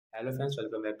Hello friends,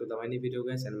 welcome back to the many video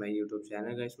guys and my YouTube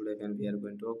channel guys. Today when we are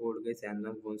going to talk about guys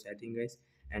Samsung phone setting guys,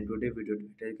 and today video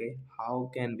title guys,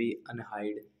 how can we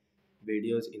unhide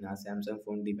videos in our Samsung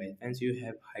phone device. Friends, you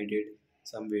have hidden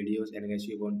some videos and guys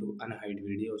you want to unhide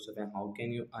videos. So then how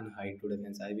can you unhide today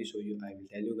friends? I will show you. I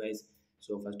will tell you guys.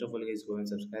 So first of all guys, go and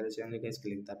subscribe the channel guys.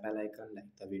 Click the bell icon,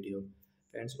 like the video.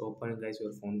 Friends, open guys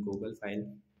your phone Google file,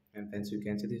 and friends you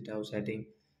can see this tab setting.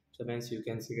 So friends, you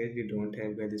can see guys we don't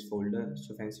have guys this folder.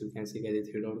 So friends, you can see guys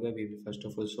the three dot guys. We will first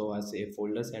of all show us a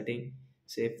folder setting.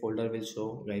 Save folder will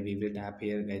show guys. We will tap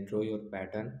here guys. Draw your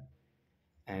pattern,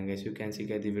 and guys you can see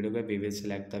guys the video guys. We will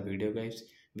select the video guys.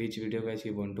 Which video guys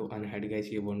you want to unhide guys.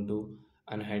 You want to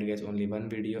unhide guys only one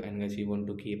video, and guys you want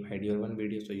to keep hide your one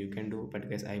video. So you can do, but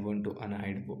guys I want to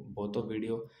unhide both of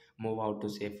video. Move out to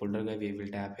save folder guys. We will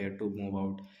tap here to move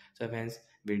out. So friends,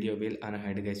 video will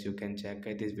unhide guys. You can check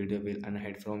guys this video will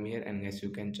unhide from here, and guys you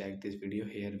can check this video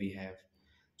here we have.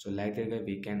 So like that guys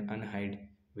we can unhide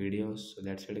videos. So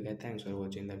that's it guys. Thanks for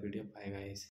watching the video. Bye guys.